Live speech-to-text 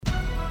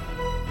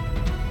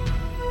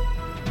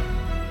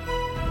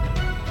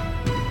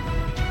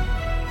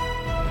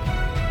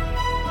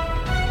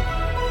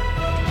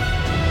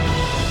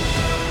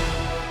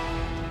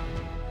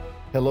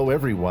Hello,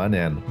 everyone,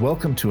 and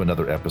welcome to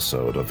another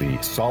episode of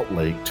the Salt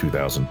Lake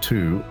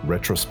 2002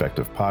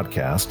 Retrospective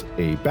Podcast,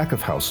 a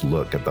back-of-house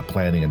look at the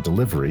planning and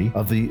delivery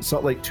of the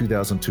Salt Lake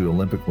 2002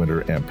 Olympic Winter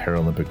and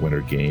Paralympic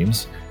Winter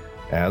Games,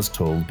 as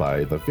told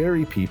by the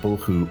very people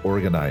who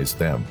organized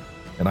them.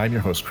 And I'm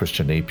your host,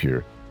 Christian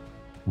Napier.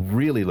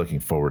 Really looking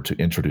forward to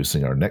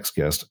introducing our next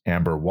guest,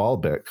 Amber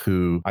Walbeck,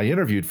 who I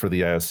interviewed for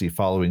the IOC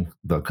following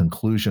the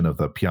conclusion of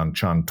the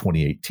Pyeongchang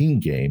 2018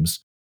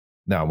 Games.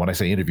 Now, when I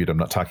say interviewed, I'm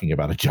not talking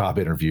about a job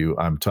interview.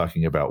 I'm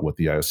talking about what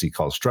the IOC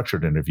calls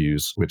structured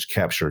interviews, which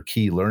capture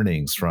key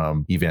learnings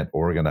from event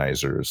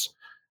organizers.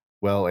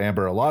 Well,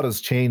 Amber, a lot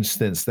has changed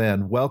since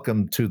then.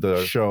 Welcome to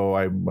the show.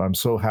 I'm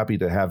so happy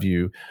to have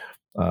you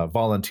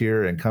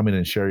volunteer and come in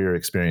and share your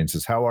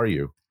experiences. How are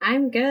you?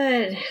 I'm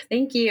good.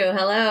 Thank you.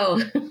 Hello.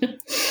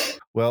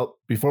 Well,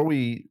 before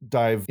we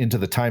dive into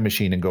the time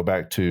machine and go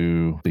back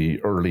to the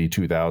early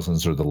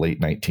 2000s or the late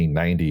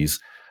 1990s,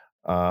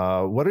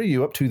 what are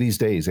you up to these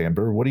days,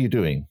 Amber? What are you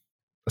doing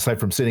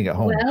aside from sitting at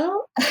home?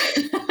 Well,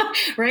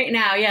 right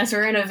now, yes,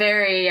 we're in a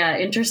very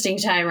interesting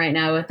time right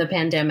now with the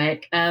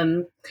pandemic,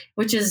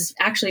 which is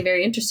actually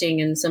very interesting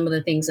in some of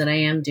the things that I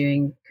am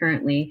doing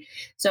currently.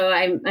 So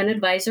I'm an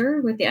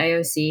advisor with the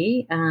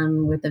IOC,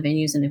 with the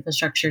venues and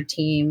infrastructure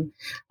team.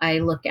 I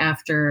look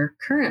after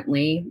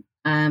currently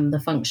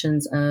the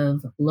functions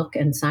of look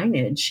and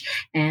signage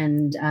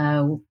and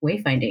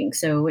wayfinding,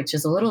 so which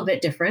is a little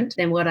bit different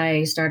than what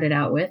I started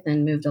out with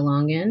and moved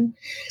along in.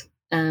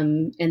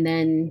 And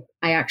then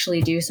I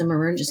actually do some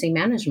emergency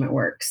management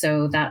work.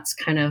 So that's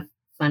kind of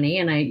funny.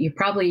 And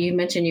you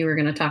mentioned you were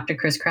going to talk to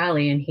Chris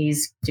Crowley, and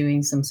he's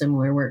doing some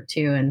similar work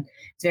too. And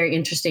it's very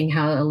interesting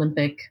how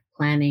Olympic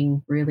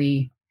planning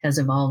really has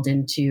evolved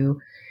into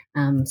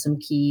some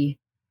key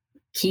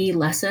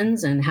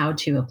lessons and how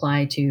to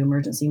apply to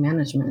emergency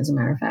management, as a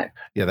matter of fact.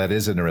 Yeah, that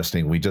is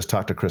interesting. We just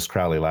talked to Chris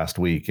Crowley last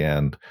week,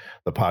 and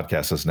the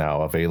podcast is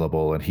now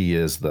available, and he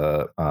is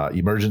the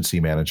emergency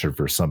manager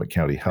for Summit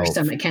County Health. For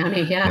Summit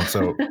County, yeah. And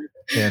so,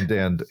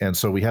 and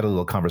so we had a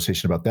little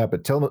conversation about that.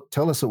 But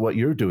tell us what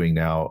you're doing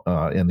now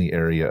in the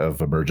area of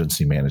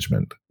emergency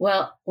management.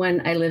 Well,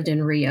 when I lived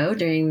in Rio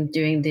doing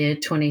the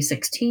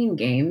 2016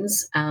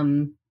 games,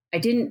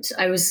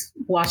 I was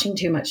watching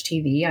too much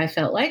TV, I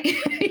felt like,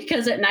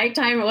 because at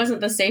nighttime it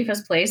wasn't the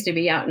safest place to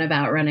be out and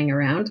about running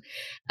around.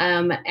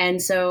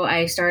 And so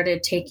I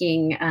started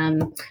taking,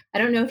 I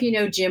don't know if you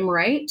know Jim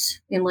Wright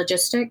in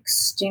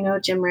logistics. Do you know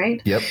Jim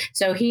Wright? Yep.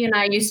 So he and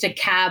I used to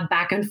cab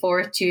back and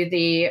forth to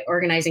the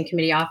organizing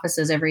committee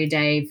offices every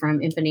day from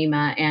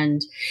Ipanema,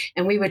 and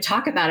we would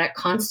talk about it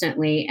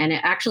constantly. And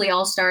it actually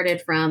all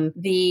started from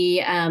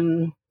the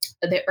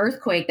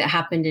earthquake that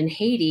happened in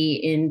Haiti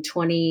in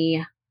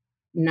 2010.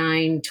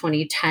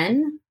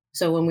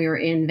 So when we were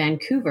in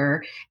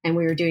Vancouver and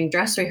we were doing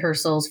dress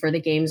rehearsals for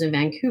the games in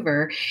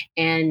Vancouver,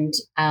 and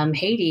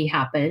Haiti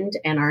happened,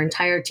 and our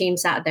entire team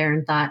sat there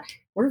and thought,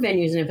 we're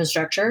venues and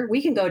infrastructure. We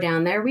can go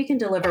down there. We can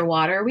deliver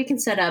water. We can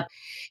set up,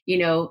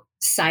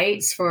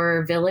 sites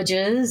for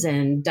villages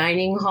and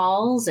dining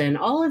halls and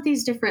all of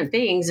these different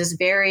things is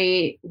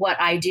very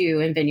what I do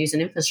in venues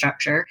and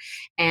infrastructure.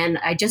 And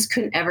I just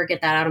couldn't ever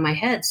get that out of my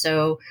head.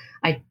 So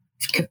I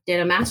did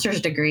a master's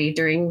degree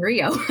during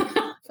Rio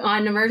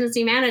on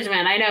emergency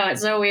management. I know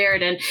it's so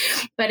weird,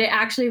 but it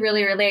actually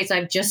really relates.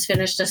 I've just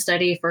finished a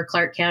study for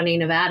Clark County,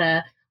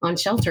 Nevada on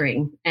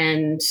sheltering.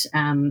 And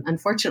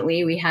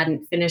unfortunately, we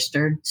hadn't finished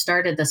or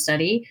started the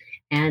study,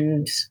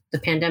 and the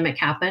pandemic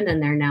happened,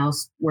 and they're now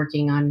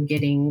working on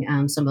getting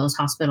some of those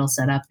hospitals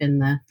set up in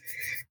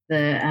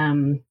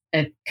the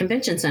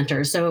convention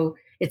center. So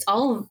it's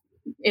all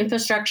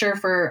infrastructure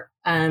for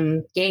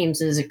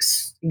games is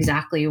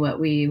exactly what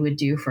we would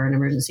do for an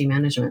emergency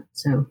management.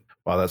 So,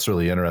 wow, that's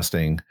really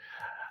interesting.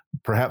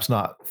 Perhaps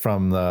not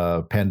from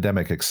the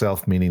pandemic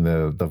itself, meaning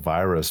the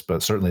virus,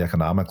 but certainly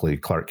economically,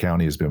 Clark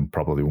County has been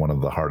probably one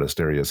of the hardest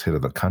areas hit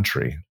of the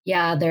country.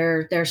 Yeah,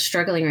 they're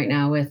struggling right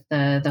now with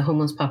the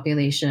homeless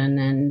population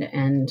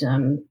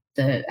and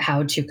the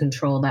how to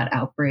control that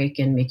outbreak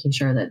and making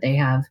sure that they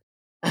have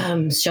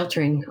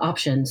sheltering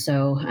options.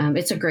 So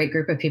it's a great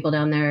group of people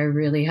down there. I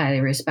really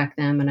highly respect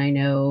them, and I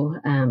know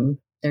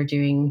they're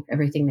doing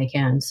everything they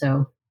can.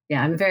 So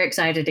yeah, I'm very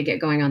excited to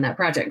get going on that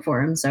project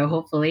for them. So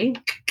hopefully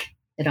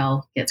it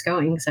all gets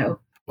going. So,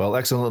 well,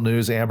 excellent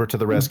news, Amber, to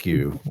the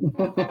rescue.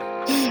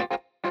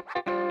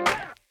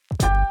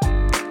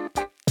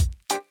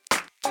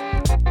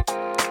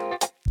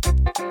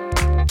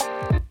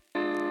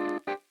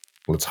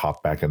 Let's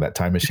hop back in that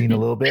time machine a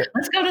little bit.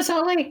 Let's go to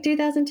Salt Lake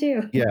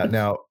 2002. Yeah.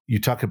 Now, you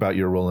talk about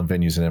your role in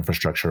venues and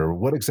infrastructure.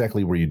 What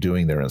exactly were you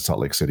doing there in Salt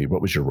Lake City?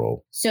 What was your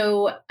role?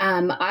 So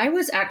I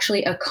was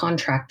actually a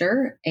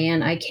contractor,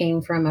 and I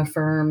came from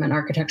an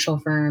architectural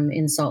firm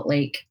in Salt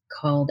Lake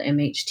called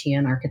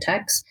MHTN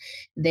Architects.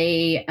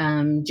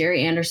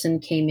 Jerry Anderson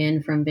came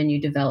in from venue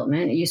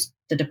development.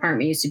 The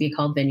department used to be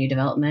called venue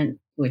development,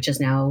 which is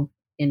now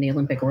in the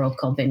Olympic world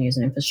called venues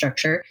and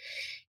infrastructure.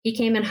 he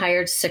came and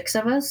hired 6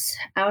 of us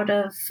out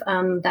of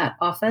that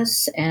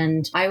office.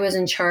 And I was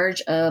in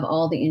charge of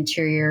all the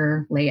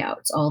interior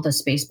layouts, all the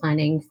space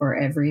planning for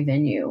every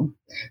venue.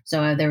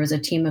 So there was a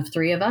team of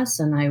 3 of us,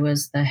 and I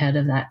was the head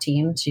of that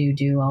team to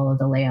do all of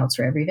the layouts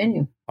for every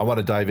venue. I want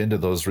to dive into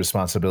those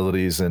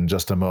responsibilities in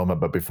just a moment.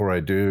 But before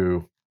I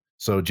do,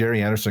 so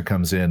Jerry Anderson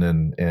comes in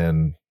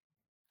and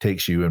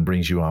takes you and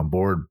brings you on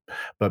board.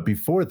 But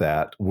before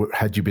that,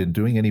 had you been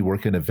doing any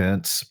work in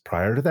events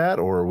prior to that,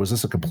 or was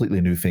this a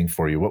completely new thing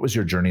for you? What was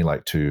your journey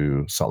like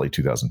to Salt Lake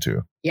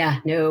 2002? Yeah,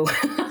 no.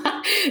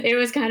 It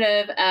was kind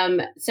of,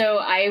 so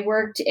I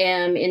worked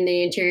in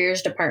the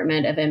interiors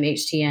department of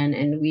MHTN,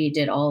 and we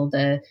did all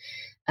the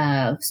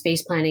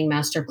space planning,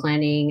 master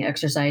planning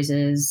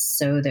exercises,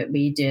 so that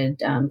we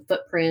did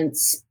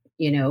footprints,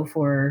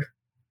 for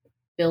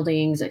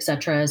buildings,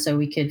 etc., so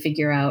we could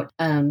figure out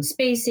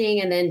spacing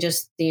and then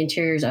just the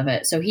interiors of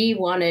it. So he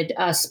wanted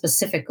us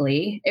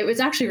specifically. It was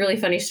actually a really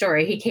funny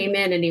story. He came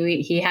in and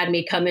he had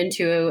me come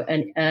into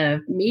a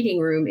meeting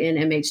room in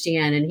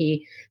MHTN, and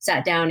he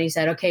sat down and he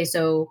said, okay,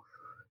 so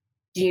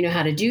do you know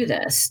how to do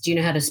this? Do you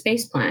know how to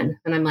space plan?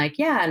 And I'm like,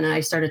 yeah. And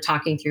I started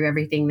talking through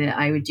everything that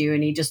I would do.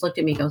 And he just looked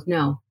at me and goes,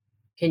 no,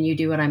 can you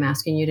do what I'm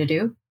asking you to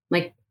do? I'm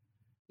like,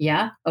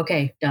 yeah,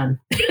 okay, done.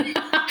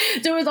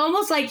 So it was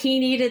almost like he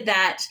needed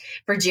that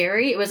for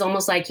Jerry. It was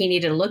almost like he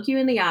needed to look you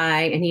in the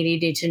eye, and he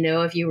needed to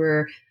know if you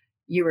were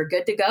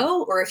good to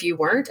go or if you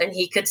weren't. And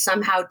he could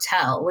somehow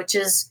tell, which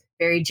is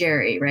very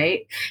Jerry,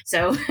 right?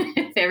 So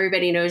if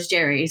everybody knows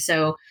Jerry.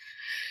 So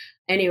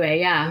anyway,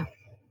 yeah.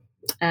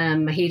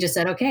 He just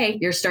said, okay,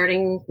 you're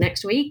starting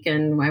next week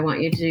and I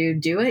want you to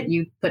do it.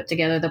 You put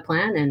together the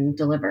plan and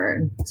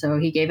deliver. So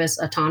he gave us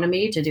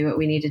autonomy to do what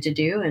we needed to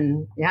do.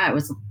 And yeah, it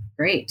was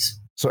great.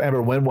 So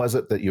Amber, when was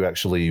it that you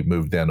actually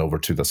moved then over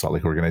to the Salt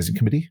Lake Organizing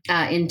Committee?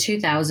 In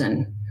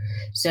 2000.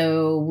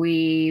 So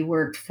we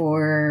worked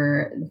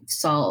for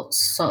Salt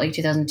Lake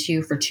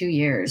 2002 for 2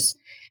 years.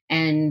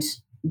 And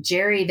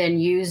Jerry then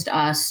used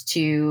us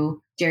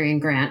Jerry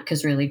and Grant,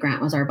 because really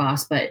Grant was our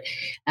boss, but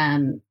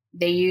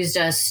they used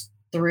us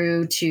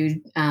through to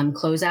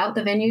close out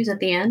the venues at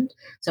the end.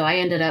 So I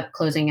ended up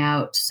closing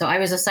out. So I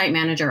was a site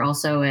manager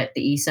also at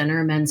the East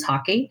Center men's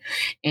hockey,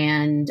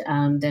 and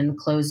then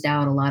closed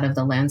out a lot of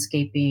the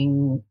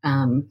landscaping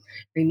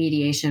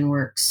remediation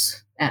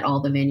works at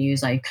all the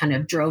venues. I kind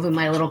of drove in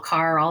my little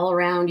car all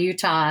around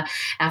Utah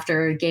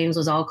after games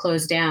was all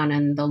closed down,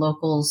 and the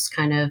locals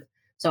kind of,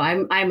 so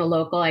I'm a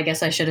local, I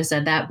guess I should have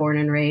said that, born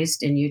and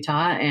raised in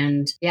Utah.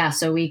 And yeah,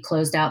 so we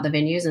closed out the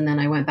venues, and then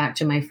I went back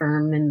to my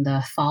firm in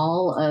the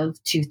fall of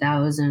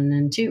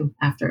 2002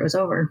 after it was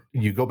over.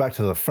 You go back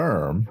to the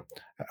firm.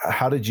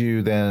 How did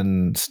you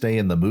then stay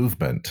in the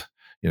movement?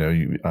 So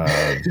you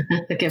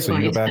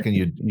go back and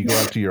you go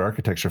out to your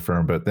architecture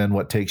firm, but then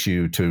what takes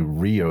you to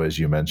Rio, as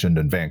you mentioned,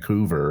 and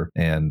Vancouver,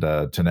 and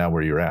to now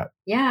where you're at?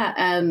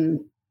 Yeah.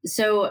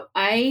 So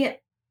I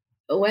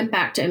went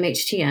back to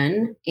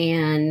MHTN,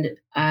 and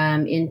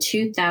in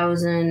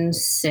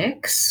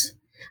 2006,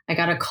 I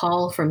got a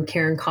call from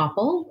Karen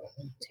Koppel,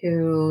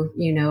 who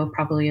you know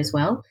probably as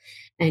well.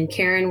 And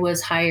Karen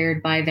was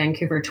hired by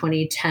Vancouver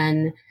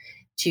 2010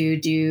 to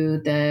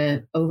do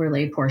the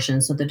overlay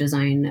portion, so the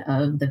design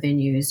of the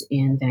venues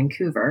in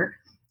Vancouver.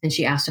 And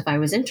she asked if I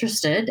was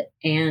interested.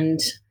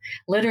 And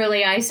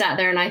literally I sat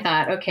there and I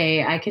thought,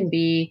 okay, I can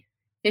be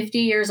 50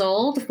 years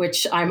old,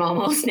 which I'm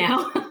almost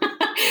now.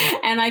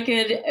 And I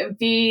could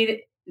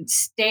be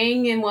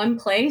staying in one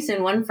place,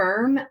 in one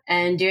firm,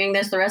 and doing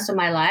this the rest of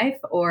my life,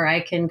 or I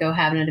can go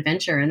have an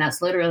adventure. And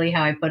that's literally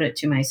how I put it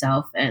to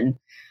myself. And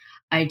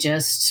I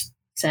just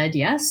said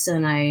yes.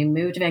 And I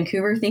moved to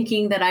Vancouver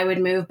thinking that I would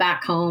move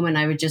back home and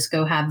I would just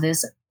go have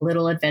this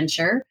little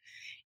adventure.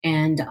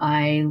 And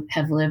I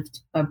have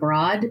lived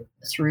abroad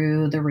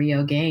through the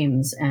Rio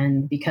Games.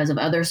 And because of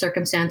other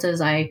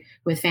circumstances,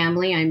 with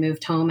family, I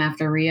moved home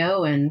after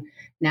Rio, and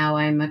now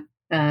I'm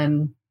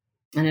an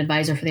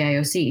advisor for the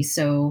IOC.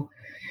 So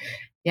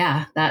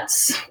yeah,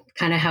 that's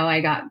kind of how I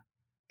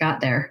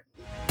got there.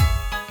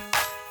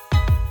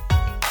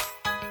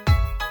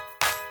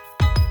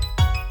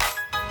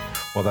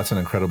 Well, that's an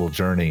incredible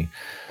journey.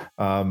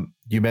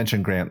 You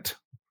mentioned Grant,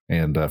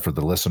 and for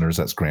the listeners,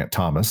 that's Grant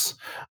Thomas,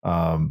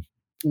 and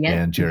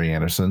Jerry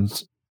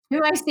Anderson's,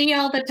 who I see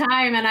all the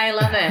time, and I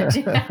love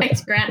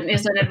it. Grant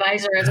is an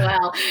advisor as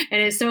well,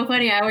 and it's so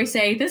funny. I always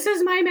say, "This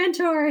is my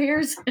mentor.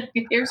 Here's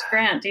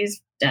Grant. He's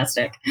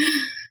fantastic."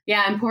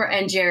 Yeah,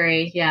 and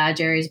Jerry. Yeah,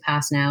 Jerry's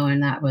passed now,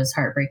 and that was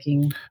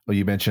heartbreaking. Well,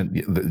 you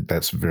mentioned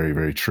that's very,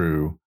 very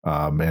true,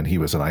 and he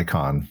was an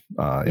icon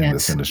in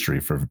this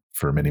industry for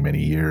many,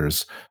 many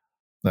years.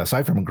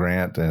 Aside from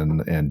Grant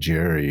and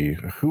Jerry,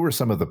 who were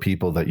some of the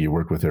people that you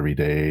worked with every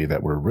day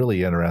that were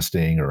really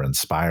interesting or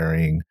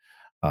inspiring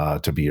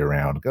to be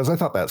around? Because I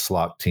thought that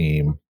SLOC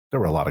team,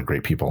 there were a lot of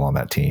great people on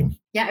that team.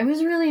 Yeah, it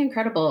was really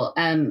incredible.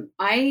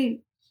 I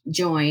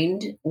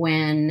joined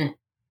when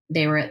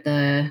they were at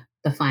the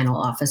final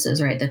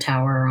offices, right? The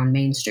tower on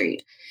Main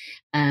Street.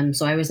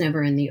 So I was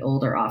never in the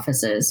older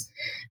offices.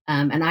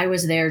 And I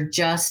was there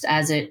just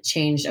as it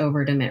changed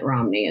over to Mitt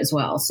Romney as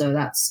well. So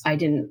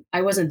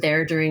I wasn't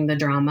there during the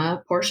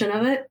drama portion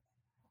of it.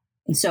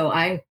 So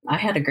I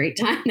had a great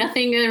time.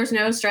 There was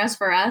no stress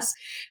for us.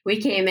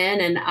 We came in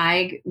and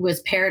I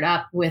was paired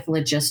up with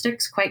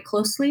logistics quite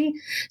closely.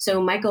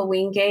 So Michael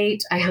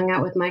Wingate, I hung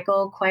out with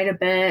Michael quite a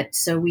bit.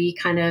 So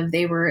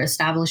they were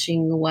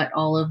establishing what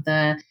all of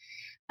the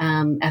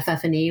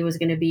FF&E was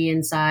going to be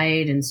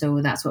inside. And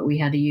so that's what we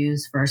had to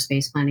use for our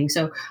space planning.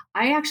 So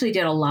I actually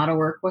did a lot of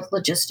work with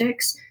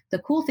logistics. The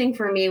cool thing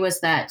for me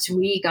was that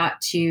we got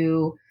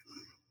to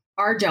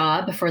our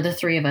job for the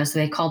three of us.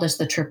 They called us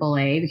the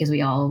AAA because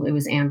it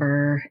was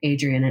Amber,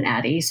 Adrian, and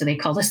Addie. So they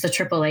called us the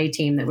AAA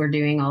team that were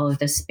doing all of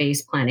this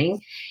space planning.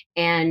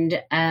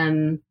 And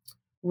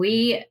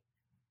we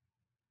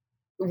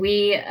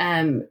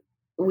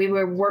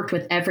worked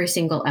with every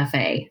single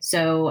FA.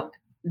 So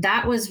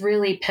that was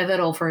really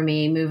pivotal for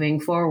me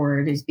moving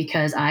forward, is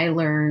because I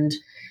learned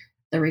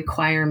the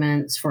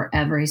requirements for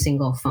every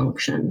single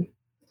function.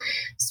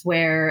 It's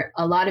where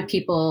a lot of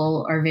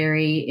people are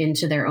very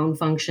into their own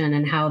function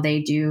and how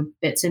they do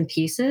bits and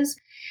pieces.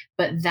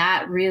 But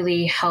that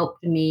really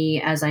helped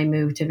me as I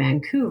moved to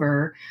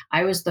Vancouver.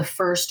 I was the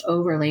first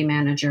overlay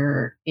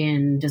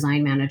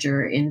design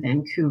manager in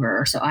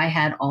Vancouver. So I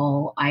had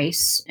all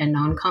ice and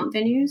non-comp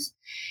venues.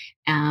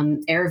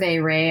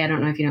 Hervé Ray, I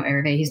don't know if you know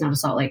Hervé, he's not a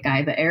Salt Lake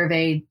guy, but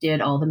Hervé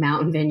did all the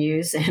mountain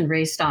venues, and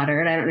Ray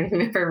Stoddard, I don't know if you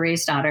remember Ray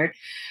Stoddard.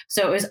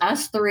 So it was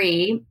us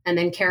three, and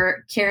then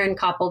Karen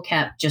Koppel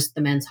kept just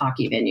the men's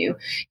hockey venue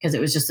because it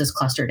was just this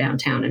cluster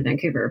downtown in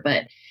Vancouver.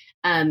 But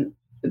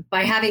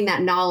by having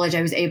that knowledge,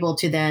 I was able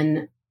to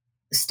then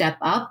step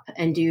up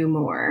and do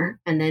more.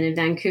 And then in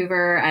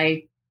Vancouver,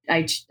 I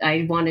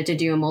wanted to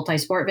do a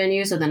multi-sport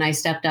venue, so then I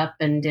stepped up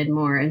and did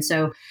more. And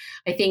so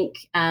I think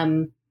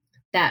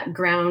that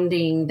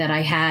grounding that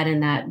I had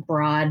in that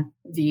broad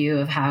view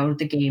of how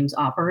the games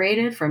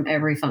operated from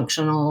every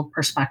functional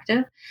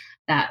perspective,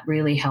 that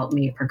really helped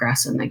me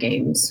progress in the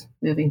games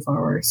moving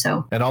forward.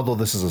 So, and although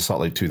this is a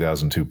Salt Lake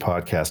 2002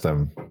 podcast,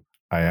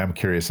 I am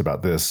curious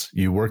about this.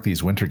 You work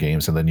these winter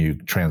games and then you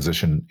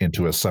transition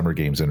into a summer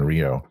games in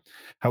Rio.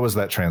 How was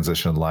that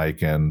transition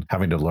like, and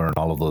having to learn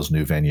all of those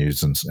new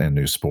venues and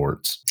new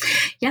sports?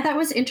 Yeah, that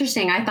was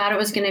interesting. I thought it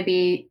was going to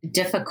be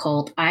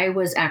difficult. I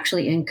was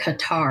actually in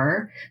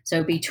Qatar.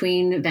 So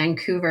between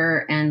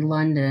Vancouver and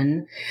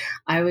London,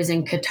 I was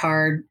in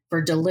Qatar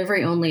for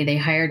delivery only. They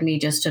hired me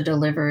just to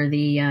deliver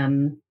the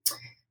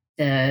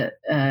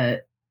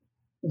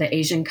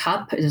Asian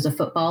Cup. It was a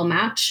football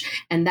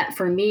match. And that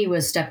for me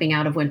was stepping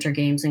out of winter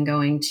games and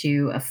going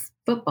to a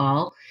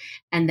football.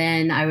 And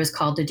then I was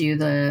called to do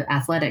the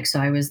athletics. So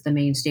I was the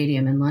main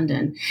stadium in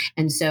London.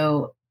 And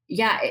so,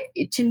 yeah,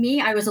 to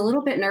me, I was a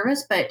little bit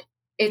nervous, but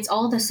it's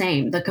all the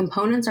same. The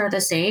components are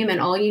the same.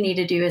 And all you need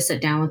to do is sit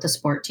down with the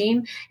sport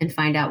team and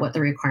find out what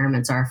the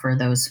requirements are for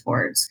those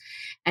sports.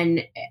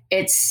 And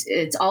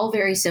it's all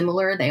very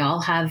similar. They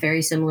all have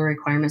very similar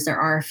requirements. There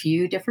are a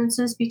few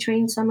differences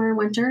between summer and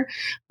winter,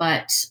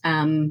 but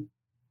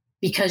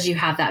because you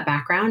have that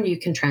background, you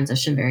can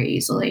transition very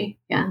easily.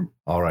 Yeah.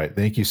 All right.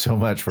 Thank you so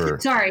much for...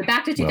 Sorry,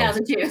 back to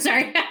 2002.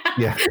 Sorry.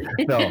 Yeah.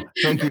 No,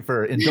 thank you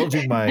for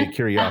indulging my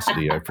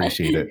curiosity. I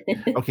appreciate it.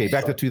 Okay,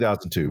 back to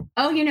 2002.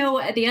 Oh,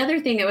 the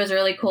other thing that was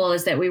really cool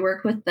is that we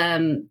worked with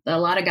a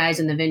lot of guys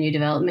in the venue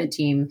development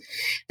team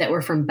that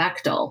were from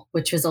Bechtel,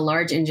 which was a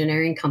large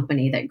engineering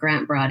company that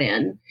Grant brought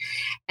in.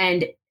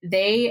 And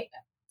they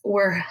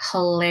were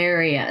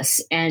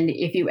hilarious. And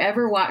if you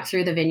ever walk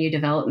through the venue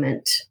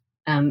development,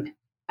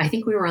 I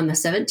think we were on the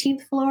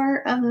 17th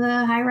floor of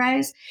the high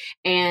rise,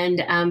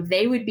 and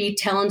they would be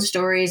telling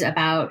stories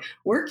about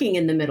working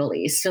in the Middle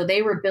East. So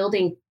they were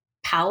building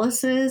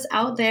palaces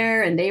out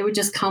there, and they would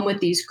just come with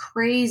these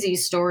crazy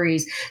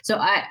stories. So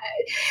I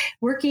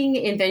working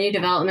in venue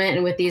development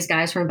and with these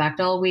guys from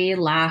Bechtel, we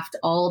laughed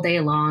all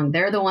day long.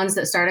 They're the ones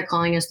that started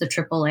calling us the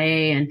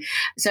AAA. And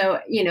so,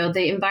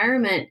 the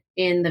environment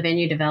in the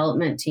venue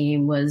development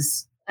team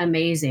was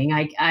amazing.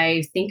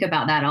 I think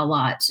about that a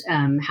lot,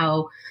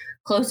 how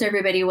close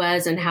everybody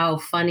was and how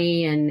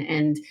funny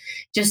and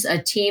just a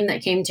team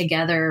that came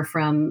together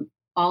from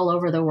all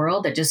over the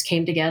world that just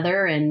came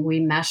together, and we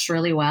meshed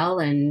really well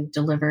and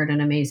delivered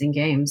an amazing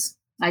games.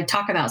 I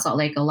talk about Salt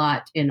Lake a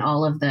lot in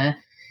all of the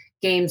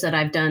games that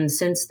I've done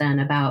since then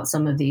about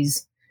some of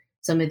these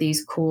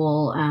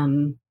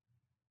cool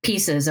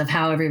pieces of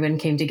how everyone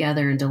came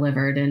together and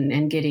delivered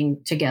and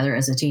getting together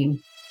as a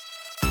team.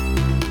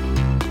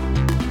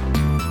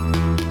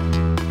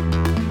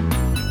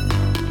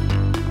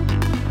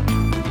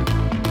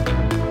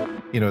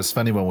 It's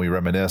funny when we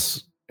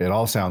reminisce, it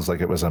all sounds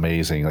like it was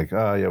amazing. Like,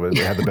 oh yeah, we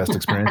had the best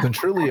experience. And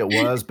truly it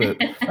was, but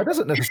that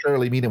doesn't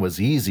necessarily mean it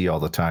was easy all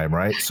the time,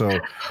 right? So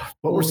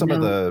what were some of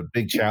the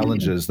big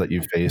challenges that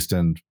you faced,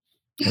 and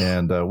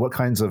what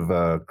kinds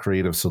of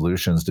creative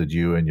solutions did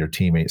you and your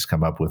teammates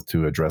come up with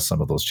to address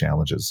some of those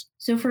challenges?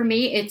 So for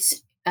me,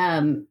 it's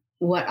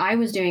what I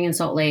was doing in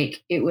Salt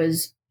Lake. It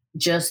was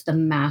just the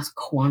mass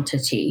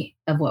quantity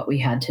of what we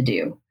had to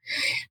do.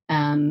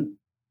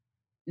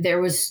 there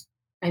was,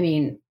 I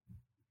mean,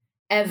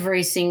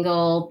 every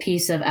single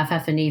piece of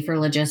FF&E for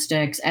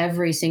logistics,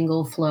 every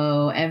single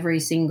flow, every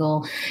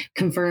single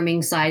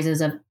confirming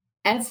sizes of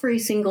every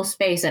single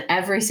space at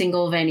every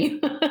single venue.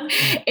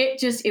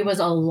 It was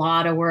a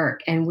lot of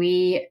work, and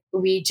we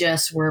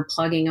just were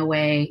plugging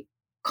away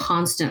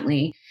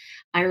constantly.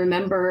 I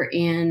remember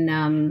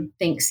in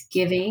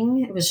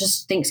Thanksgiving, it was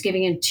just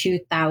Thanksgiving in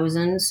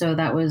 2000, so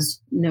that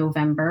was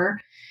November.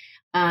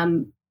 I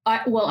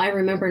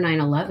remember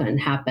 9/11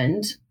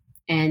 happened,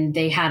 and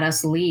they had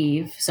us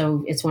leave.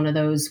 So it's one of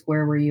those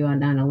 "where were you on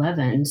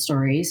 9/11"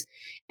 stories.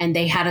 And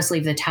they had us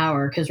leave the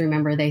tower because,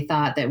 remember, they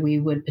thought that we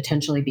would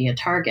potentially be a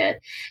target.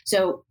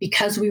 So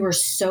because we were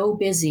so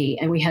busy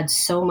and we had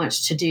so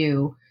much to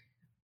do,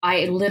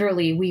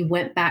 we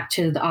went back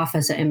to the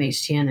office at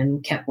MHTN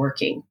and kept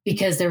working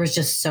because there was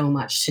just so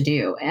much to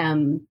do.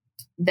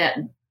 That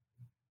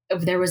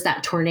there was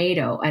that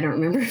tornado. I don't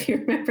remember if you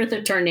remember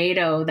the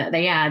tornado that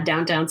they had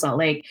downtown Salt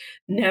Lake.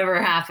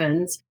 Never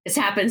happens. It's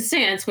happened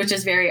since, which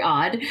is very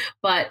odd.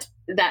 But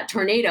that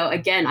tornado,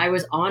 again, I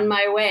was on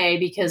my way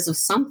because of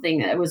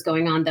something that was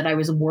going on, that I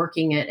was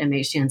working at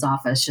MHTN's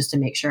office just to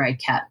make sure I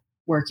kept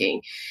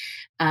working.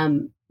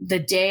 The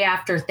day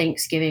after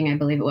Thanksgiving, I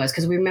believe it was,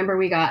 because we remember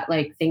we got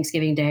like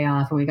Thanksgiving Day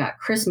off and we got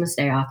Christmas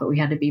Day off, but we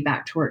had to be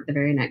back to work the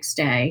very next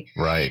day.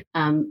 Right.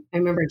 I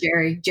remember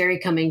Jerry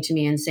coming to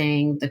me and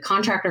saying, the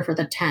contractor for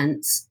the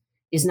tents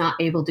is not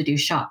able to do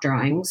shop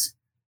drawings.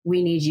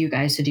 We need you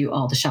guys to do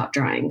all the shop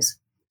drawings.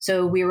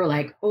 So we were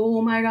like,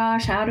 oh my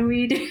gosh, how do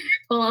we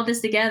pull all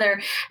this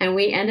together? And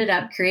we ended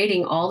up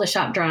creating all the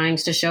shop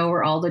drawings to show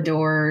where all the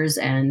doors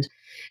and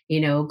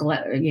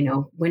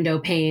window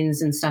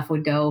panes and stuff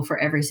would go for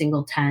every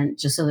single tent,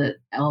 just so that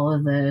all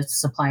of the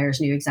suppliers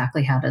knew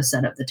exactly how to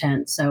set up the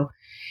tent. So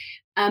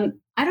I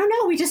don't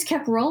know. We just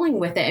kept rolling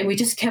with it, and we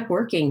just kept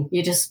working.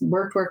 You just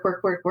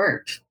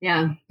worked.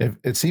 Yeah.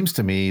 It seems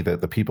to me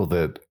that the people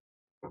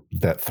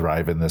that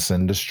thrive in this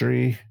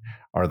industry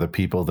are the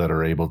people that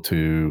are able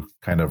to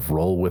kind of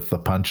roll with the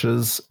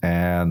punches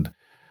and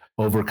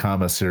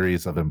overcome a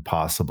series of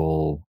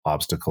impossible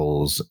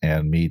obstacles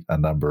and meet a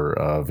number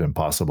of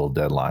impossible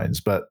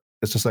deadlines. But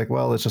it's just like,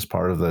 well, it's just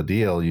part of the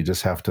deal. You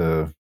just have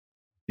to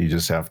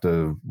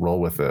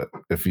roll with it.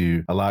 If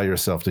you allow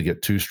yourself to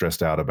get too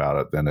stressed out about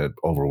it, then it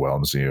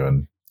overwhelms you.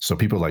 And so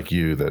people like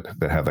you that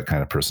have that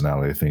kind of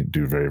personality, I think,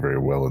 do very, very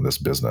well in this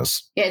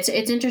business. Yeah, it's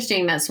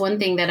interesting. That's one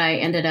thing that I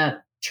ended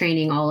up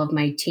training all of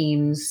my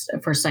teams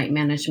for site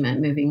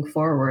management moving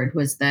forward,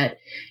 was that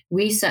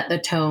we set the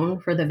tone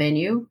for the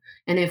venue.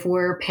 And if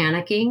we're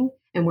panicking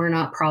and we're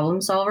not problem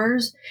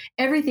solvers,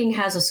 everything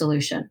has a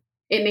solution.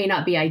 It may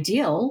not be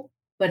ideal,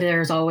 but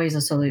there's always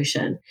a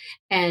solution.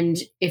 And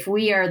if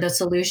we are the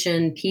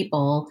solution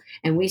people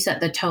and we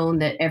set the tone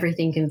that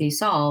everything can be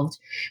solved,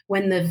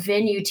 when the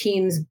venue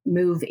teams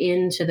move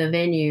into the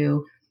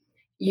venue,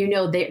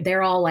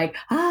 they're all like,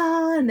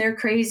 and they're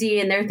crazy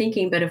and they're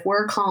thinking, but if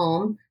we're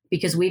calm,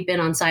 because we've been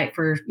on site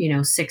for,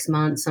 6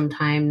 months,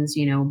 sometimes,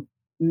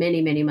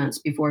 many, many months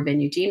before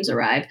venue teams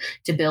arrive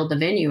to build the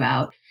venue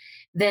out,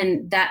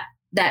 then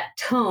that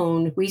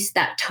tone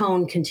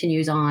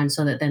continues on,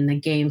 so that then the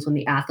games, when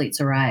the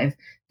athletes arrive,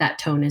 that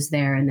tone is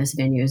there and this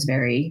venue is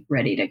very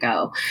ready to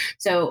go.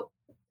 So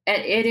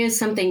it is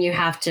something you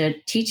have to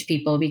teach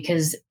people,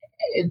 because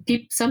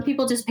some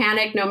people just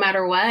panic no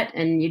matter what.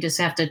 And you just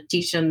have to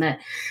teach them that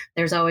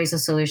there's always a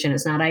solution.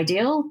 It's not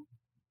ideal,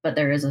 but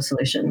there is a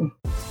solution.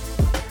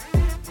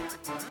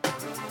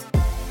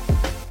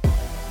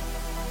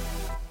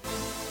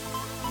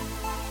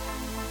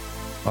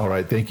 All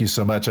right. Thank you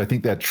so much. I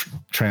think that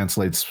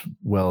translates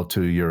well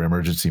to your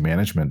emergency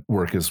management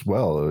work as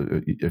well.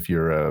 If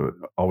you're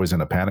always in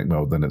a panic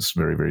mode, then it's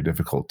very, very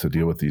difficult to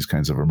deal with these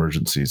kinds of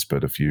emergencies.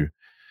 But if you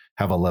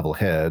have a level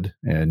head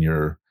and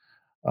you're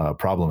a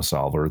problem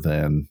solver,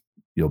 then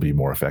you'll be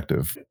more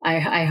effective.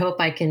 I hope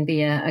I can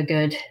be a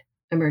good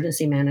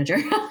emergency manager,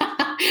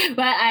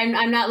 but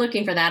I'm not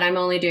looking for that. I'm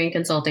only doing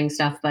consulting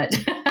stuff, but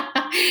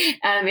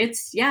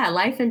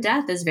life and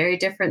death is very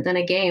different than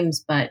a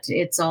games, but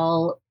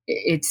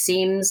it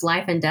seems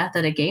life and death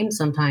at a game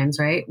sometimes,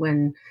 right?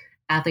 When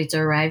athletes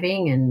are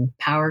arriving and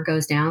power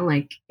goes down,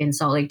 like in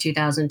Salt Lake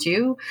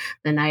 2002,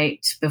 the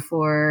night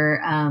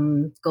before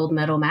gold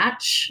medal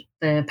match,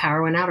 the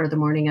power went out, or the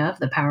morning of,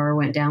 the power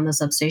went down, the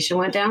substation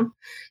went down.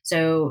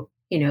 So,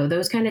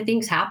 those kind of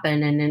things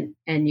happen,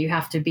 and you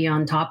have to be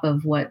on top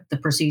of what the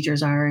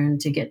procedures are and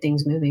to get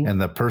things moving.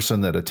 And the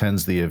person that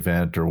attends the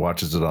event or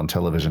watches it on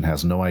television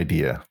has no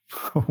idea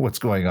what's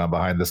going on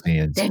behind the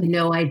scenes. They have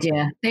no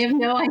idea. They have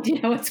no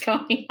idea what's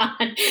going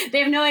on. They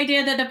have no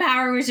idea that the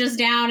power was just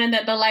down and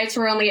that the lights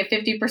were only at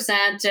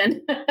 50%, and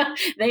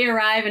they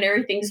arrive and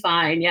everything's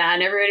fine. Yeah,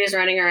 and everybody's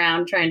running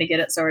around trying to get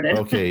it sorted.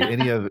 Okay,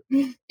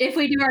 if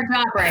we do our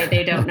job right,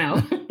 they don't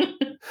know.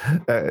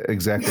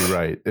 Exactly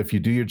right. If you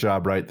do your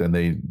job right, then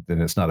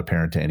it's not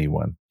apparent to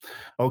anyone.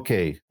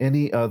 Okay.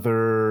 Any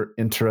other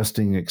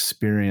interesting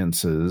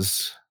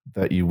experiences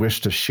that you wish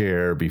to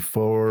share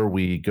before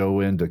we go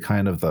into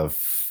kind of the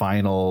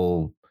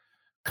final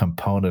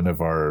component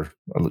of our,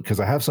 because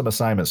I have some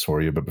assignments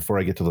for you, but before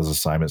I get to those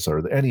assignments,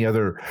 are there any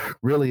other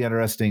really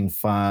interesting,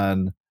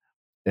 fun,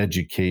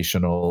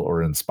 educational,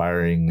 or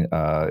inspiring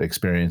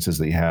experiences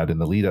that you had in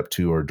the lead up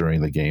to or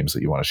during the games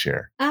that you want to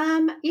share?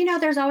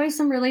 There's always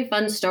some really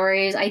fun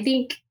stories. I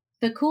think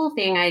the cool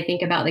thing I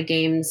think about the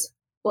games,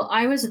 well,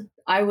 I was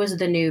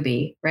the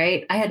newbie,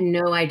 right? I had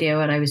no idea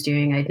what I was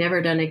doing. I'd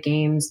never done a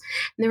games.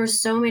 And there were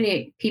so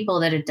many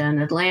people that had done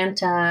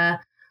Atlanta,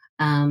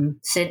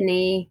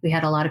 Sydney. We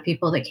had a lot of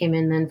people that came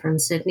in then from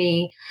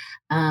Sydney.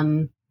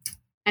 Um,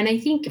 and I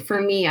think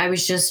for me, I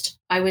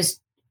was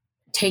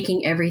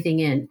taking everything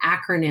in.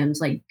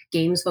 Acronyms, like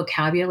games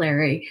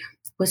vocabulary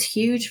was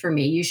huge for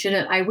me.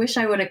 I wish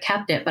I would have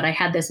kept it, but I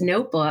had this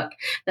notebook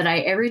that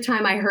every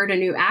time I heard a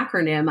new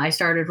acronym, I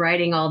started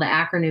writing all the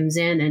acronyms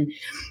in. And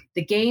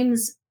the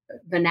games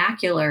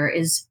vernacular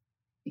is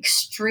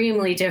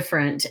extremely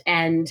different.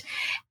 And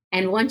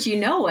once you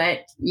know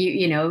it,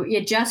 you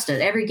adjust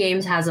it. Every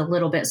games has a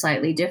little bit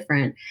slightly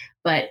different,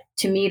 but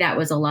to me that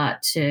was a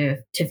lot to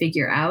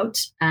figure out.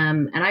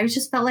 And I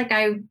just felt like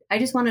I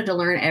just wanted to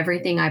learn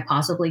everything I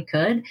possibly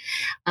could.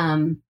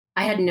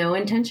 I had no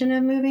intention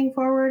of moving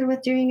forward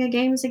with doing a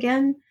games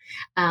again.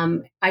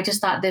 I just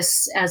thought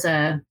this as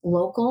a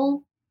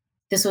local,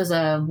 this was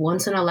a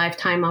once in a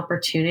lifetime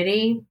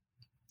opportunity.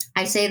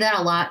 I say that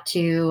a lot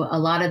to a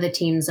lot of the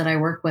teams that I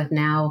work with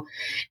now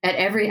at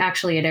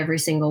every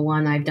single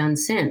one I've done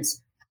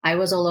since. I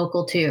was a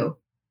local too.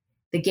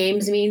 The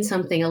games mean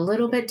something a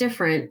little bit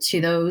different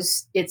to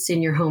those it's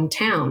in your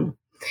hometown.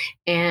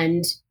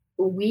 And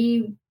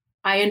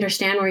I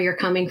understand where you're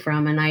coming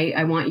from, and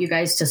I want you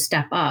guys to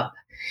step up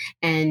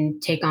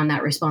and take on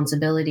that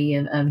responsibility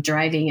of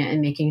driving it and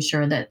making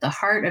sure that the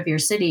heart of your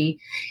city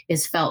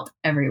is felt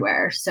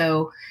everywhere.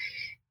 So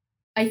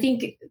I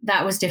think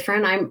that was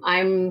different.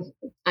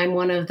 I'm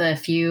one of the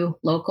few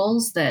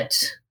locals that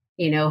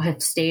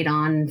have stayed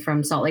on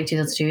from Salt Lake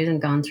 2002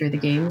 and gone through the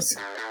games.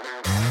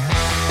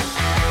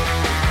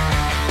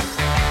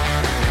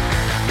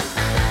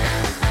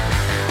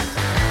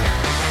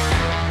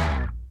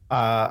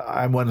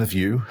 I'm one of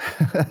you.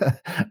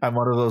 I'm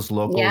one of those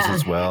locals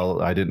as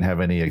well. I didn't have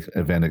any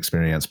event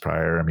experience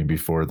prior. I mean,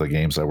 before the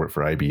games, I worked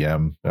for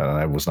IBM.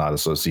 I was not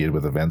associated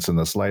with events in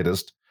the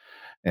slightest.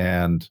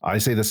 And I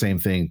say the same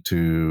thing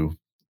to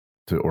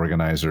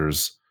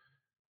organizers.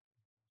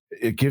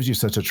 It gives you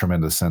such a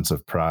tremendous sense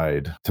of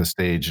pride to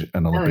stage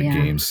an Olympic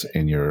Games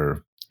in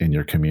your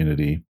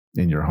community,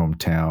 in your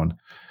hometown.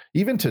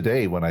 Even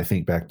today, when I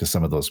think back to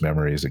some of those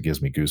memories, it gives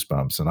me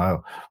goosebumps. And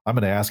I'm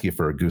going to ask you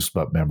for a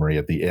goosebump memory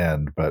at the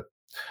end. But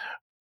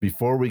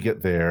before we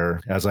get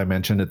there, as I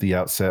mentioned at the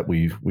outset,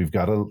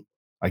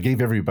 I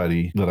gave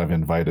everybody that I've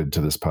invited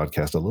to this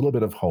podcast a little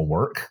bit of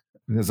homework,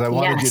 because I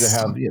wanted you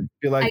to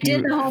feel like I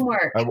did the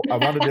homework. I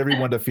wanted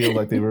everyone to feel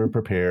like they were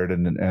prepared,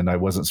 and I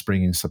wasn't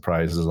springing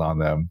surprises on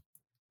them.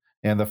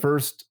 And the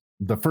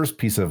first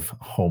piece of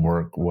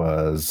homework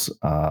was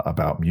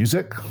about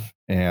music.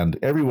 And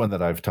everyone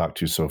that I've talked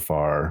to so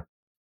far,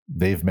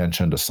 they've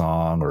mentioned a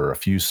song or a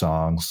few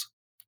songs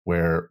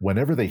where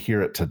whenever they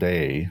hear it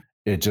today,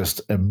 it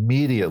just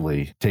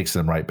immediately takes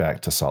them right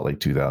back to Salt Lake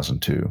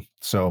 2002.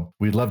 So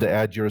we'd love to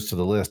add yours to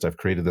the list. I've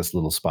created this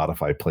little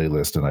Spotify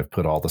playlist, and I've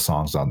put all the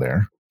songs on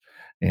there,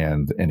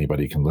 and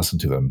anybody can listen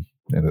to them.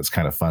 And it's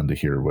kind of fun to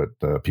hear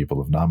what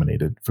people have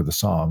nominated for the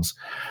songs.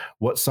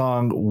 What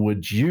song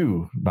would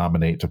you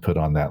nominate to put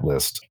on that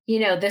list?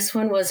 This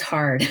one was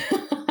hard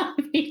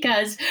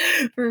because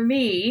for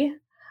me,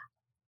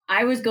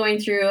 I was going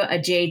through a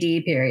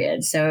JD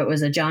period. So it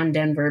was a John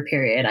Denver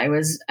period. I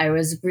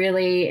was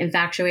really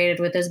infatuated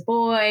with this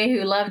boy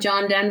who loved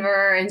John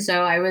Denver. And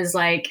so I was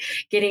like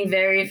getting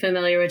very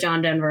familiar with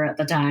John Denver at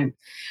the time.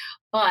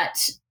 But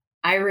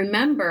I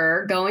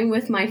remember going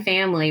with my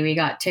family. We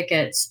got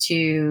tickets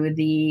to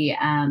the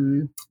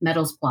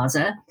Metals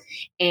Plaza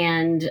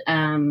and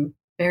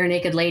Bare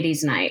Naked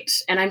Ladies Night.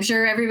 And I'm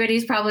sure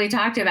everybody's probably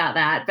talked about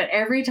that. But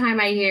every time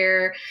I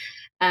hear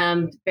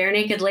Bare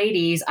Naked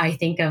Ladies, I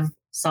think of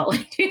Salt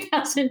Lake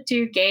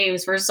 2002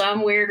 games for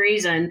some weird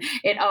reason.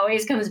 It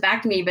always comes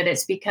back to me, but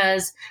it's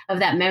because of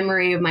that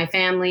memory of my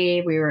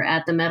family. We were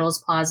at the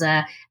Metals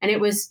Plaza, and it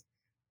was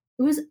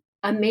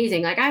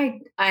amazing. Like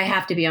I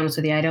have to be honest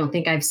with you. I don't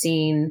think I've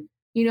seen,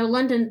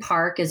 London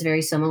Park is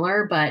very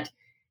similar, but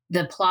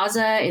the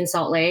plaza in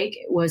Salt Lake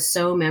was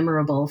so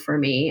memorable for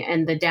me,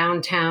 and the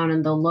downtown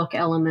and the look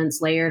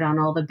elements layered on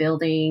all the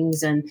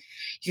buildings. And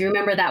do you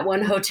remember that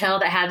one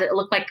hotel that it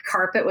looked like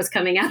carpet was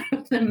coming out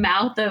of the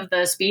mouth of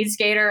the speed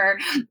skater?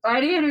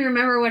 I don't even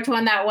remember which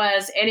one that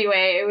was.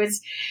 Anyway, it was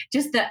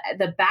just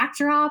the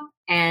backdrop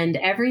and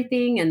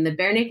everything. And the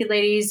Bare Naked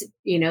Ladies,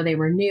 they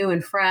were new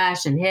and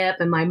fresh and hip.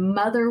 And my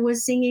mother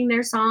was singing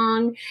their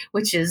song,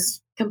 which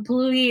is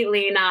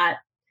completely not,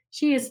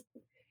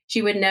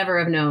 she would never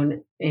have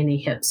known any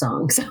hip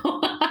songs. So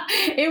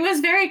it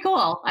was very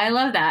cool. I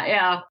love that.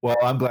 Yeah. Well,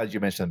 I'm glad you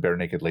mentioned Bare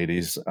Naked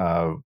Ladies.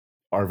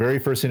 Our very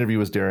first interview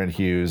was Darren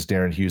Hughes.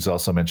 Darren Hughes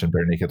also mentioned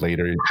Bare Naked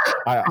Ladies.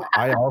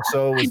 I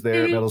also was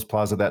there at Metals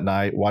Plaza that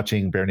night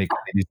watching Bare Naked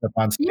Ladies up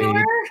on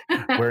stage.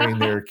 wearing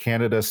their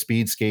Canada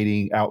speed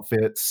skating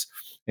outfits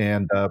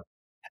and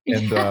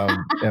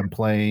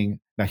playing.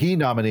 Now he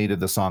nominated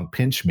the song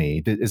 "Pinch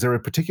Me." Is there a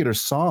particular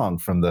song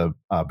from the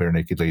Bare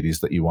Naked Ladies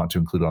that you want to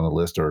include on the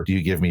list, or do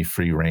you give me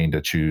free reign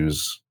to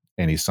choose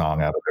any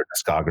song out of their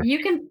discography? You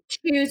can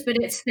choose, but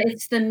it's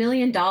the $1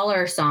 Million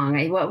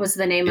song. What was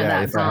the name of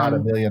Yeah, that if I had $1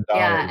 song? million,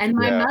 Yeah, and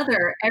my yeah.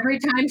 mother, every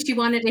time she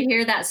wanted to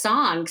hear that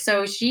song,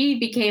 so she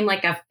became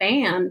like a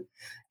fan.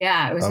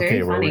 Yeah, it was Okay,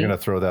 very well, we're going to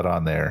funny. throw that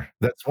on there.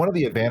 That's one of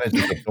the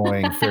advantages of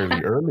going fairly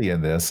early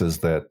in this is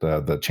that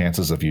the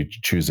chances of you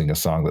choosing a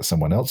song that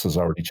someone else has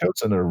already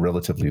chosen are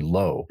relatively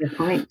low. Good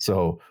point.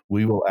 So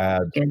we will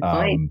add Good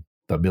point.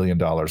 the $1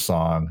 Million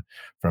song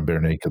from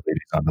Bare Naked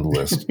Ladies onto the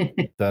list.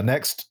 The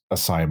next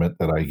assignment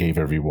that I gave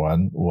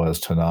everyone was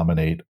to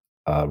nominate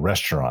a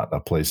restaurant, a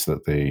place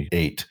that they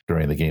ate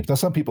during the games. Now,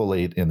 some people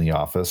ate in the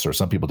office, or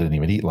some people didn't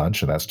even eat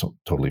lunch, and that's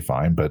totally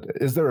fine. But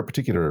is there a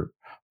particular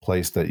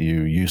place that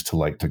you used to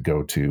like to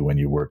go to when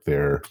you worked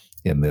there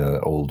in the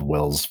old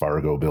Wells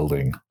Fargo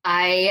building?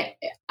 I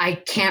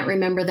can't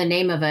remember the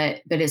name of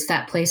it, but it's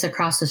that place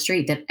across the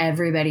street that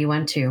everybody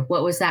went to.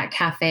 What was that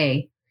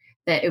cafe?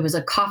 That it was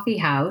a coffee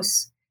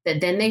house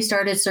that then they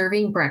started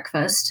serving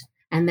breakfast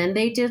and then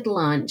they did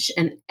lunch,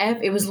 and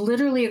it was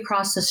literally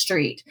across the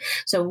street.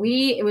 So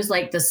it was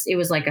like this, it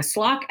was like a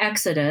Slock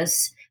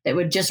Exodus that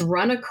would just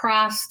run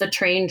across the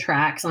train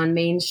tracks on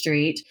Main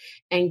Street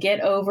and get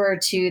over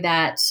to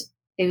that.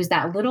 It was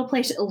that little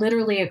place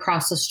literally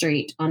across the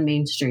street on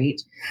Main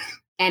Street.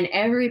 And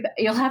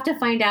you'll have to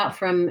find out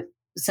from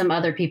some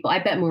other people. I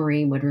bet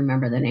Maureen would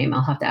remember the name.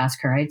 I'll have to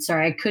ask her. I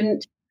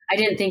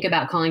didn't think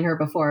about calling her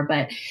before,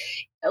 but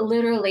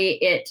literally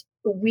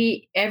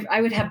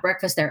I would have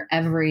breakfast there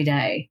every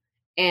day.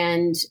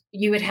 And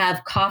you would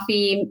have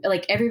coffee,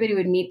 like everybody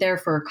would meet there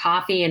for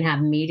coffee and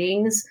have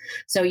meetings.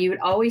 So you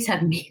would always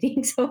have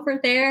meetings over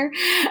there.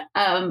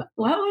 What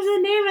was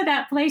the name of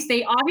that place?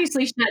 They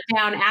obviously shut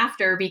down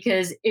after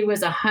because it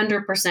was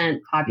 100%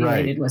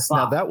 populated with Now,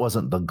 slop. that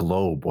wasn't the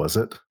Globe, was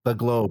it? The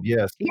Globe,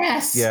 yes.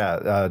 Yes.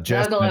 Yeah,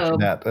 Jess The mentioned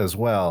Globe. that as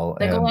well.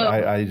 The And Globe.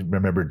 I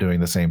remember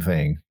doing the same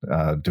thing,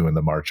 doing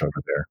the march over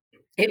there.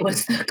 It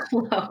was the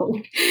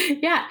Globe.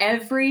 Yeah,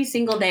 every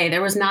single day.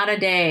 There was not a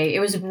day. It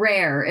was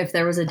rare if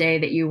there was a day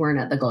that you weren't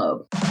at the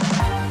Globe.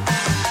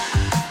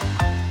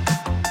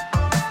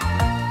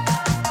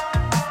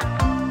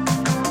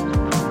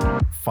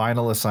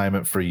 Final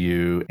assignment for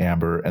you,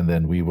 Amber, and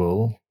then we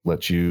will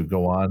let you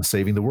go on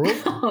saving the world.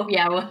 Oh,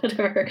 yeah,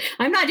 whatever.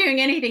 I'm not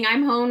doing anything.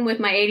 I'm home with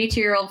my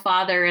 82-year-old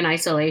father in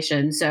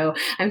isolation. So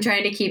I'm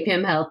trying to keep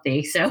him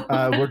healthy. So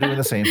We're doing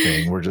the same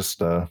thing. We're just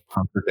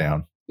hunkered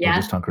down. yeah. We're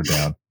just hunkered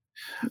down.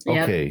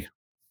 Yep. Okay.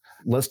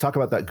 Let's talk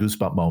about that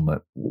goosebump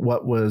moment.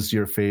 What was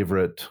your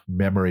favorite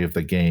memory of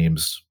the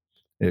games?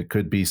 It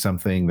could be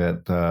something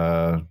that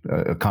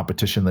a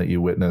competition that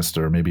you witnessed,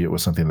 or maybe it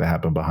was something that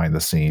happened behind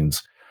the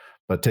scenes.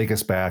 But take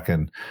us back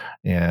and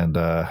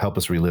help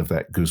us relive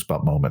that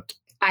goosebump moment.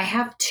 I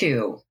have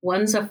two.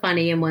 One's a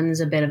funny and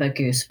one's a bit of a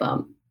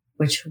goosebump.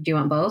 Which do you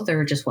want both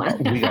or just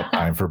one? We got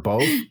time for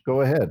both.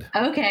 Go ahead.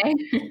 Okay.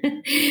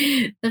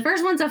 The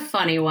first one's a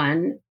funny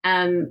one.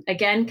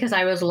 Again, because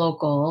I was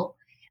local.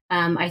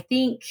 I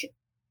think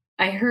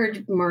I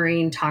heard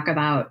Maureen talk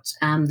about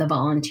the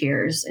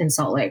volunteers in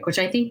Salt Lake, which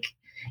I think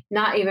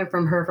not even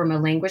from a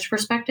language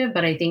perspective,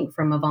 but I think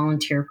from a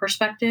volunteer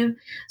perspective,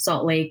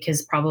 Salt Lake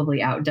has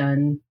probably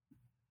outdone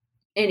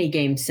any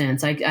game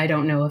since. I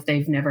don't know if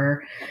they've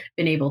never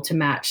been able to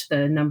match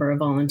the number of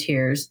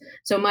volunteers.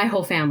 So my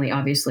whole family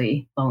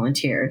obviously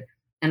volunteered,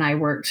 and I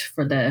worked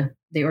for the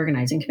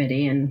organizing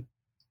committee. And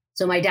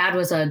so my dad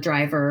was a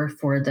driver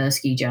for the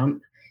ski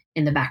jump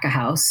in the back of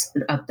house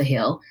up the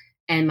hill.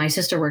 And my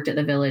sister worked at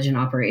the village in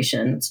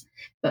operations.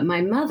 But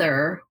my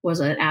mother was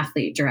an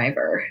athlete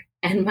driver.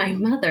 And my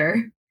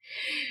mother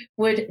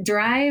would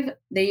drive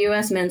the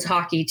U.S. men's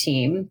hockey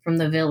team from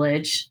the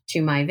village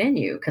to my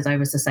venue because I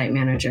was the site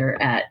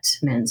manager at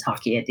men's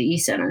hockey at the E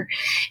Center.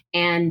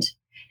 And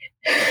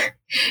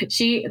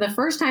the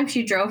first time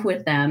she drove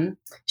with them,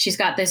 she's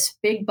got this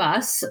big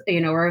bus,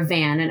 or a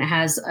van, and it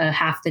has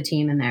half the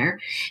team in there.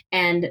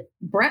 And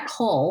Brett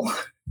Hull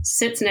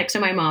sits next to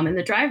my mom, and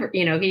the driver,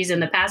 he's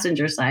in the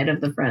passenger side of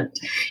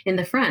in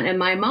the front. And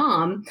my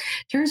mom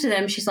turns to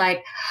them. She's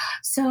like,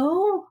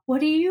 "So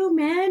what are you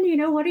men?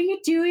 What are you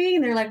doing?"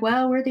 And they're like,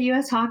 "Well, we're the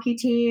U.S. hockey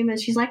team." And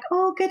she's like,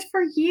 "Oh, good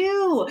for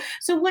you.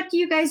 So what do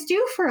you guys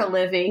do for a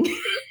living?"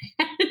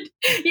 And,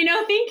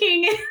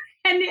 thinking,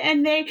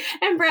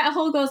 and Brett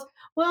Hull goes,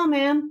 "Well,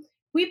 ma'am,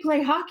 we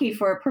play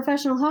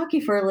professional hockey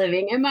for a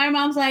living." And my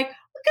mom's like,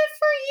 "Good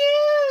for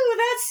you.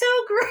 That's so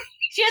great."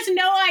 She has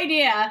no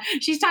idea.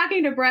 She's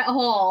talking to Brett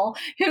Hull,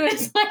 who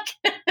is like,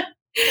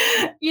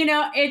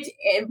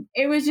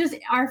 it was just,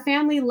 our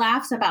family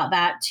laughs about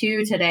that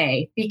too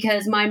today,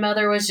 because my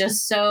mother was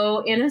just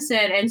so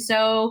innocent and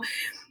so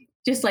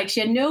just like she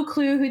had no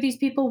clue who these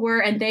people were,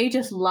 and they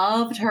just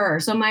loved her.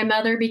 So my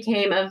mother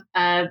became a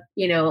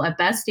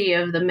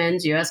bestie of the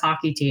men's U.S.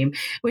 hockey team,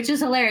 which is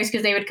hilarious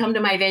because they would come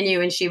to my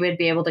venue and she would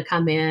be able to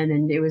come in,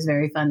 and it was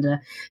very fun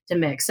to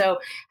mix. So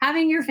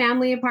having your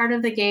family a part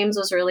of the games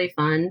was really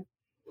fun.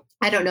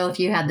 I don't know if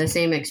you had the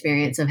same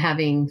experience of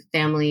having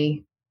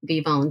family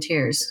be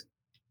volunteers.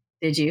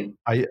 Did you?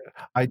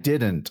 I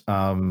didn't.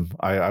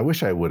 I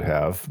wish I would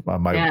have.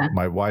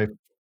 My wife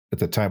at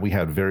the time, we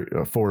had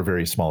four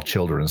very small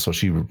children, so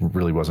she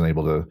really wasn't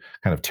able to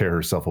kind of tear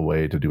herself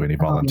away to do any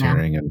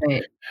volunteering.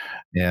 Right.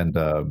 And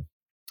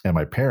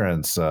my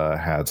parents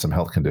had some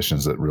health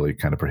conditions that really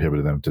kind of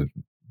prohibited them to,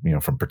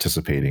 from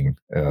participating.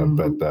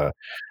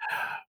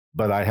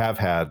 But I have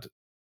had,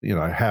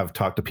 I have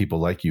talked to people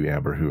like you,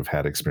 Amber, who have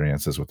had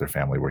experiences with their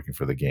family working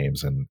for the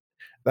games, and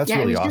that's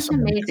really awesome.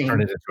 Amazing.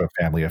 Turn it into a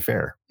family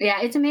affair.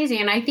 Yeah, it's amazing.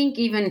 And I think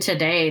even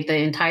today, the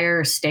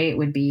entire state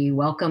would be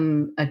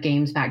welcome at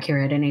games back here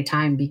at any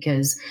time,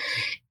 because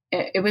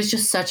it was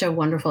just such a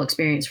wonderful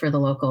experience for the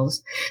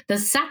locals. The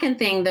second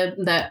thing,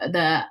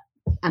 the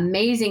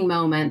amazing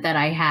moment that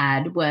I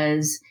had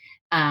was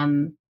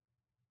I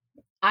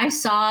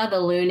saw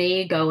the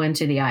loonie go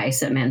into the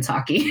ice at men's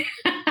hockey.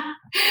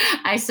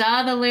 I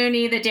saw the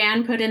loonie that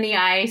Dan put in the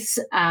ice.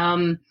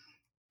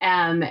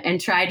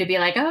 And tried to be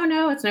like, oh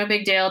no, it's no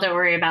big deal. Don't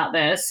worry about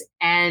this.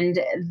 And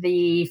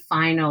the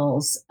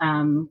finals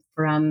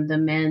from the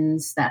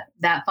men's,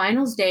 that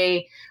finals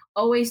day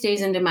always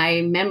stays into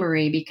my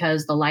memory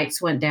because the lights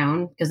went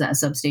down because that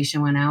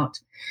substation went out.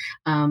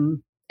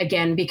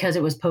 Again, because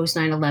it was post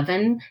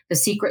 9/11, the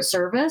Secret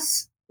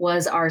Service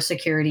was our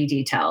security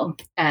detail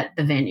at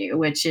the venue,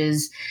 which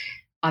is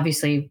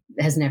obviously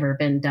has never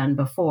been done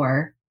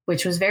before,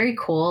 which was very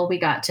cool. We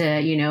got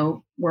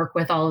to, work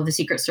with all of the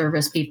Secret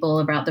Service people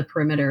about the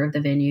perimeter of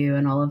the venue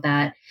and all of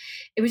that.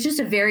 It was just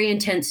a very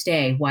intense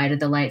day. Why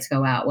did the lights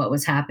go out? What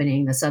was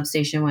happening? The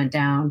substation went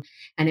down,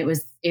 and it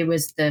was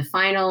the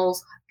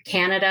finals.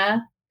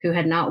 Canada, who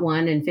had not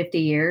won in 50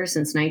 years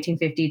since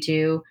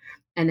 1952,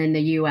 and then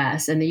the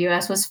U.S. And the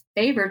U.S. was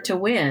favored to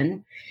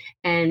win,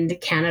 and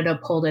Canada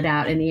pulled it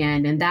out in the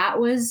end. And that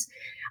was,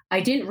 I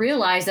didn't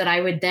realize that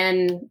I would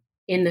then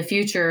in the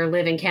future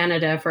live in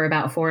Canada for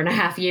about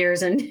 4.5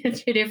 years in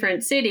two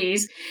different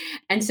cities.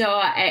 And so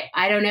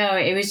I don't know,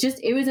 it was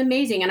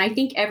amazing. And I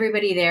think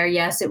everybody there,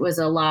 yes, it was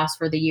a loss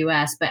for the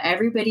US, but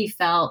everybody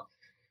felt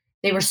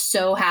they were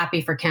so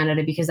happy for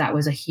Canada because that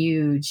was a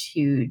huge,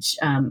 huge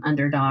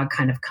underdog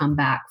kind of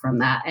comeback from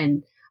that.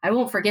 And I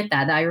won't forget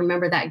that. I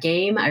remember that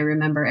game. I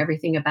remember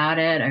everything about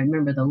it. I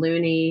remember the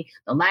loonie,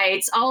 the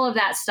lights, all of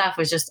that stuff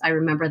was just, I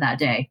remember that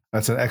day.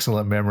 That's an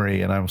excellent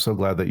memory. And I'm so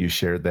glad that you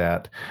shared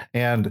that.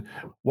 And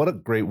what a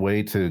great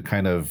way to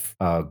kind of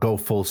go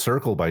full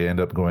circle by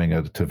end up going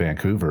to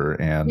Vancouver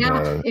and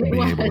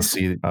being able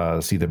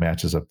to see the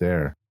matches up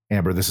there.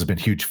 Amber, this has been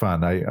huge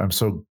fun. I'm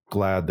so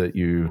glad that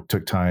you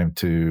took time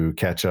to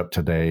catch up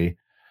today.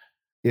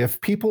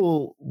 If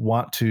people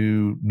want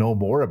to know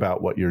more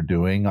about what you're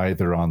doing,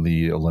 either on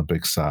the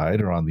Olympic side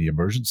or on the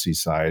emergency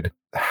side,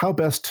 how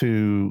best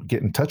to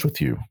get in touch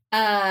with you?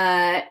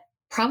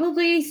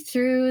 Probably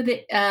through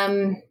the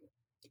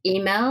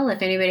email.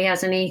 If anybody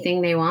has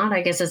anything they want,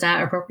 I guess, is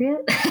that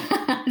appropriate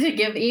to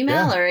give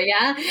email? Or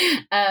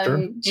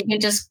sure. You can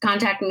just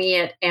contact me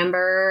at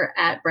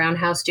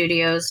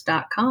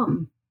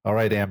amber@brownhousestudios.com. All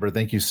right, Amber,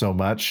 thank you so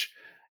much.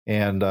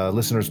 And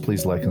listeners,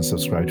 please like and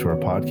subscribe to our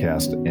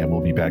podcast, and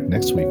we'll be back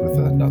next week with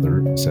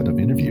another set of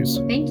interviews.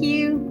 Thank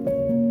you.